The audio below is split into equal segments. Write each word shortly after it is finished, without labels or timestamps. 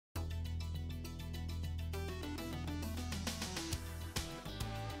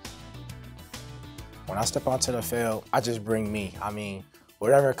When I step onto the field, I just bring me. I mean,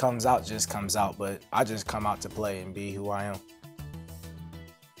 whatever comes out just comes out, but I just come out to play and be who I am.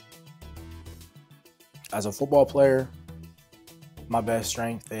 As a football player, my best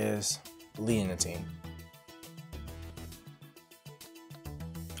strength is leading the team.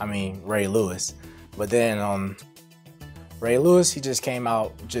 I mean, Ray Lewis. But then Ray Lewis, he just came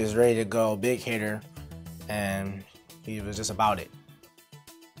out just ready to go, big hitter, and he was just about it.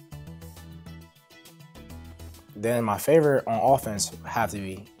 Then my favorite on offense have to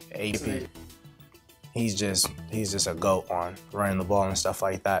be AP. He's just a GOAT on running the ball and stuff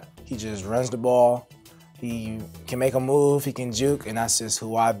like that. He just runs the ball. He can make a move, he can juke, and that's just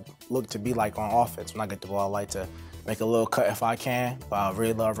who I look to be like on offense. When I get the ball, I like to make a little cut if I can, but I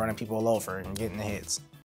really love running people over and getting the hits.